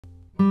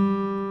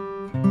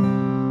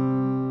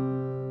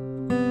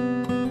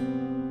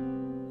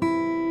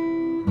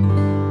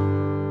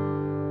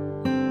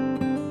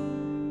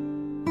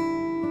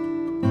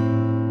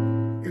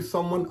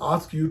someone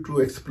asks you to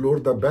explore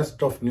the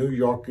best of New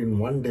York in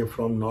one day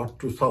from north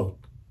to south,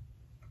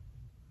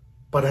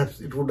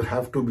 perhaps it would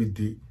have to be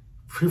the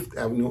Fifth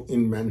Avenue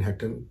in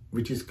Manhattan,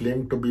 which is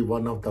claimed to be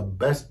one of the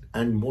best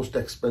and most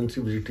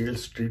expensive retail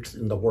streets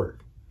in the world.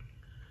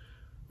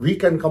 We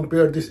can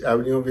compare this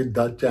avenue with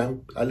the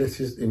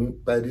Champs-Élysées in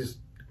Paris,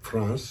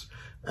 France,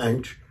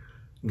 and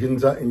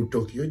Ginza in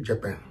Tokyo,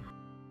 Japan.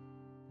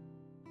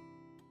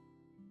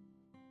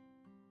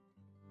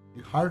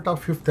 The heart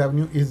of Fifth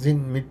Avenue is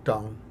in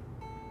Midtown.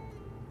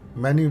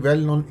 Many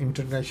well-known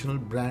international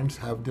brands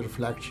have their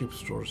flagship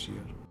stores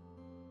here.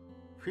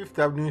 Fifth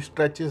Avenue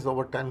stretches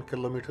over 10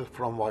 kilometers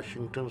from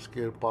Washington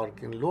Square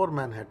Park in Lower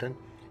Manhattan,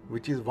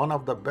 which is one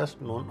of the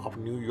best known of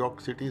New York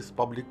City's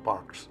public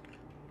parks.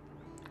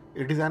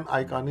 It is an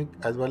iconic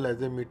as well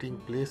as a meeting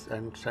place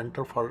and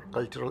center for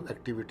cultural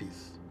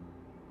activities.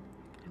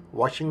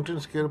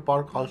 Washington Square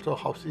Park also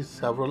houses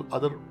several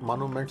other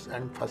monuments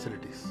and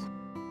facilities.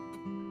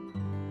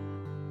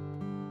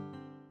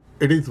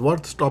 It is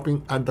worth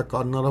stopping at the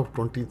corner of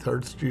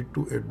 23rd Street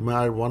to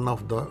admire one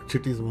of the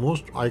city's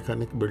most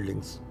iconic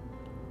buildings,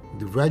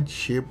 the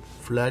wedge-shaped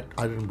flat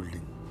iron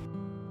building.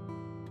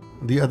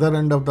 The other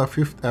end of the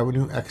Fifth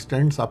Avenue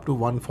extends up to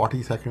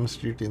 142nd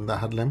Street in the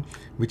Harlem,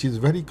 which is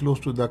very close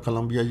to the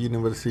Columbia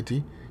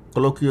University,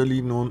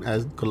 colloquially known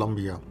as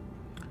Columbia.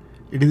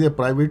 It is a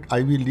private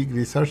Ivy League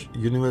research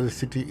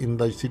university in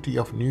the city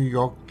of New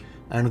York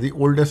and the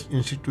oldest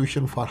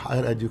institution for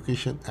higher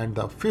education and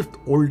the fifth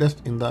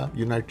oldest in the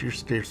United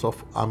States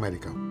of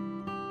America.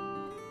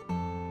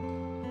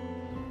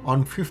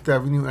 On Fifth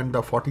Avenue and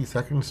the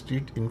 42nd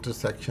Street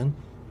intersection,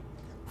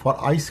 for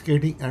ice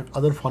skating and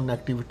other fun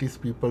activities,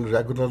 people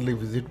regularly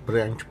visit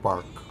Branch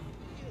Park.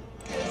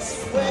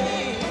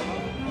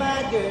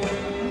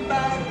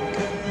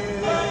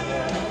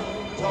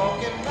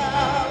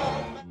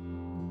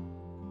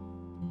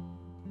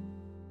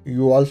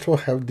 You also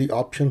have the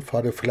option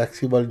for a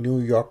flexible New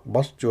York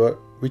bus tour,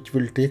 which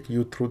will take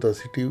you through the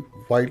city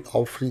while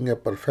offering a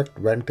perfect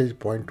vantage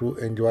point to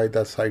enjoy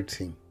the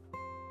sightseeing.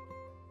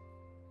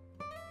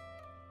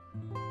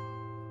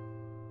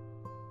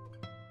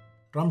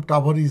 Trump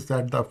Tower is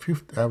at the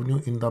Fifth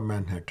Avenue in the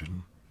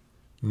Manhattan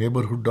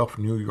neighborhood of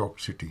New York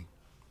City.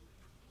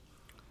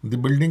 The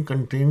building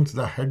contains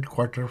the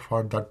headquarters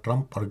for the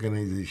Trump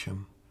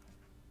Organization.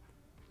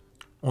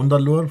 On the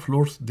lower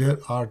floors, there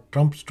are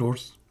Trump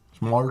stores,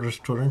 small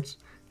restaurants,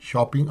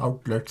 shopping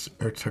outlets,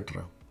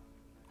 etc.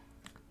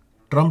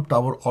 Trump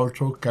Tower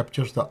also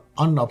captures the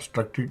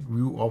unobstructed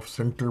view of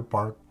Central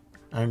Park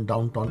and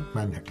downtown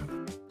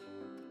Manhattan.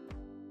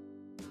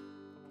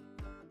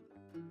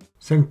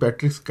 St.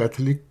 Patrick's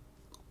Catholic,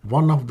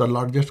 one of the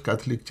largest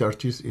Catholic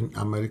churches in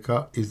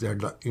America, is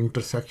at the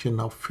intersection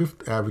of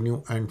 5th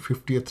Avenue and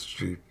 50th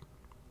Street.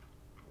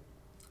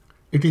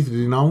 It is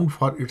renowned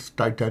for its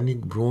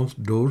titanic bronze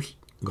doors,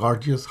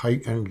 gorgeous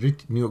high and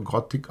rich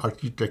neo-Gothic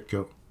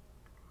architecture.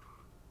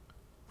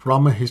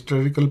 From a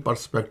historical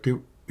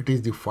perspective, it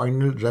is the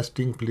final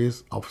resting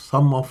place of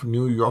some of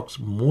New York's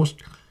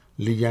most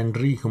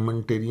legendary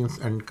humanitarians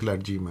and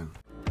clergymen.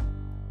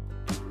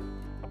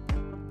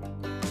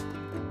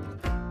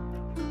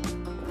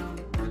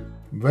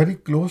 Very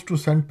close to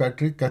St.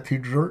 Patrick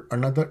Cathedral,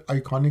 another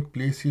iconic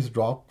place is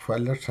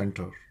Rockefeller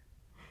Center.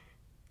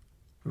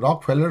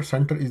 Rockefeller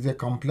Center is a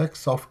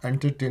complex of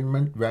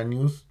entertainment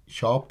venues,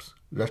 shops,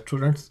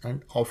 restaurants,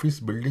 and office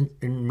buildings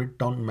in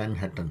Midtown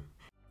Manhattan.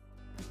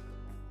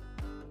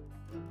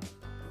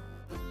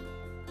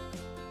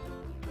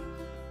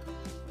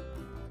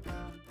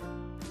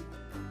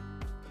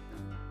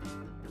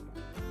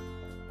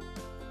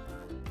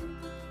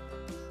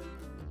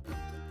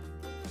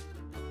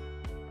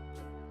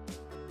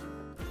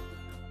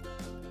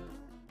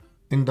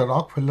 In the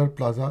Rockefeller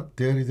Plaza,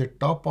 there is a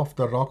top of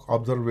the rock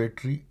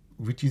observatory,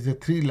 which is a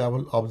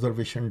 3-level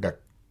observation deck.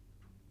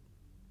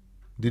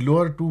 The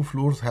lower 2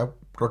 floors have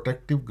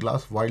protective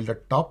glass, while the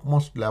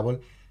topmost level,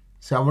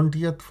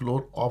 70th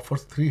floor,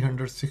 offers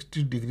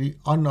 360-degree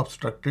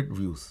unobstructed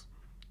views.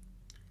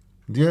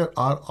 There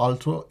are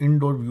also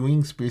indoor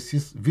viewing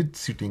spaces with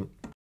seating.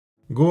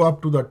 Go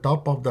up to the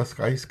top of the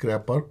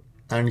skyscraper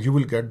and you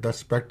will get the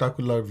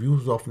spectacular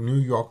views of New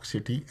York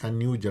City and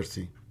New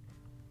Jersey.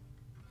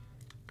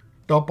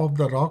 Top of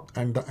the Rock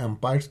and the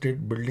Empire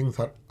State buildings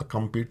are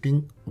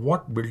competing.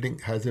 What building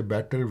has a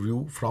better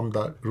view from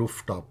the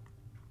rooftop?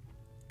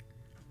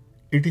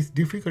 It is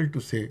difficult to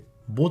say.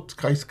 Both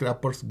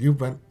skyscrapers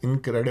give an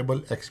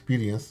incredible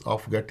experience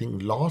of getting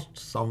lost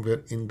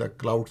somewhere in the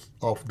clouds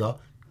of the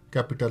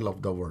capital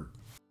of the world.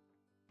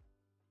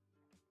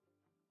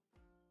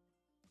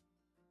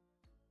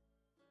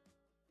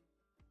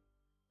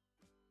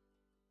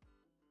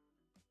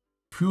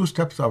 Few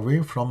steps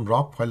away from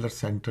Rockefeller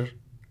Center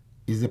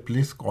is a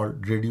place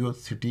called Radio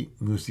City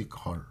Music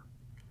Hall,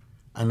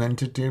 an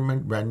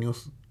entertainment venue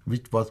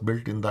which was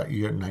built in the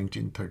year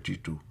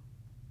 1932.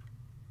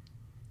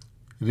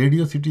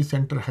 Radio City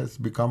Center has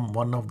become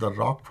one of the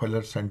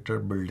Rockefeller Center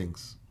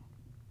buildings.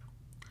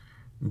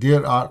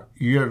 There are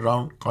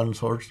year-round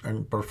concerts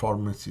and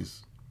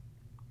performances.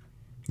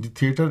 The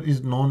theatre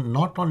is known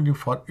not only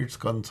for its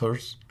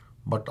concerts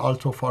but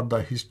also for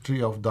the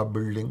history of the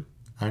building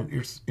and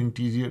its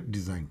interior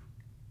design.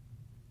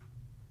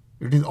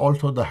 It is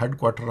also the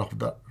headquarters of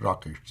the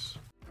Rockets.